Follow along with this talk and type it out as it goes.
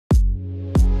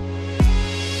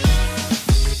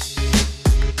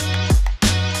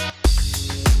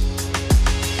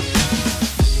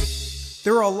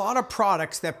There are a lot of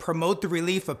products that promote the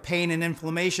relief of pain and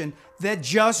inflammation that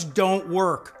just don't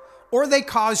work, or they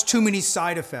cause too many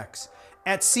side effects.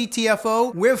 At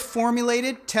CTFO, we've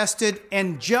formulated, tested,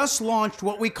 and just launched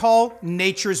what we call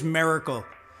Nature's Miracle.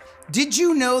 Did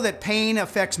you know that pain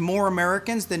affects more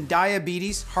Americans than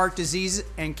diabetes, heart disease,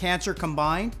 and cancer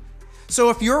combined?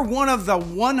 So if you're one of the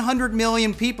 100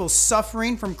 million people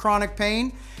suffering from chronic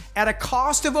pain, at a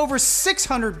cost of over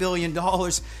 $600 billion,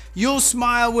 you'll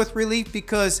smile with relief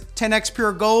because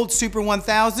 10xPURE Gold Super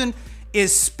 1000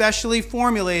 is specially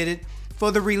formulated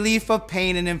for the relief of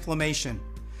pain and inflammation.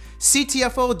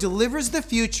 CTFO delivers the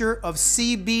future of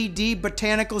CBD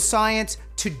botanical science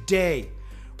today.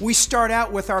 We start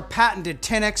out with our patented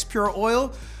 10xPURE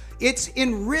oil. It's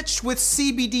enriched with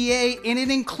CBDa and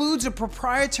it includes a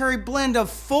proprietary blend of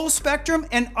full spectrum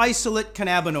and isolate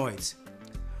cannabinoids.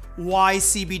 Why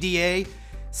CBDa?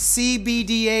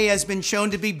 CBDa has been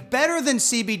shown to be better than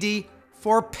CBD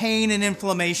for pain and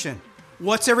inflammation.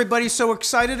 What's everybody so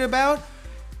excited about?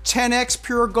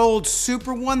 10xPURE Gold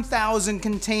Super 1000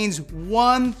 contains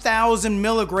 1,000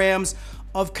 milligrams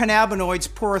of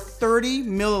cannabinoids per 30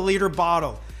 milliliter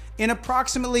bottle and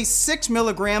approximately 6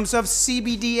 milligrams of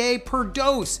CBDa per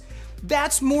dose.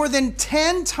 That's more than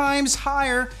 10 times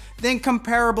higher than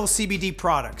comparable CBD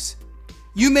products.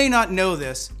 You may not know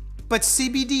this, but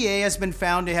CBDa has been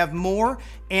found to have more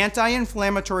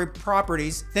anti-inflammatory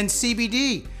properties than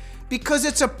CBD because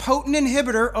it's a potent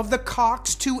inhibitor of the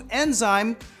COX-2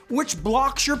 enzyme, which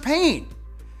blocks your pain.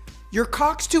 Your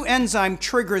COX-2 enzyme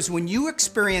triggers when you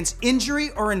experience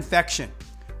injury or infection.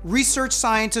 Research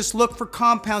scientists look for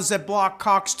compounds that block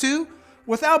COX-2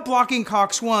 without blocking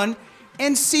COX-1,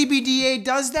 and CBDa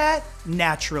does that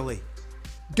naturally.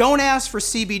 Don't ask for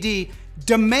CBD,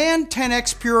 demand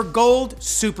 10xPURE Gold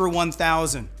Super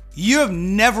 1000. You have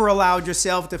never allowed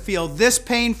yourself to feel this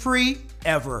pain-free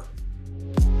ever.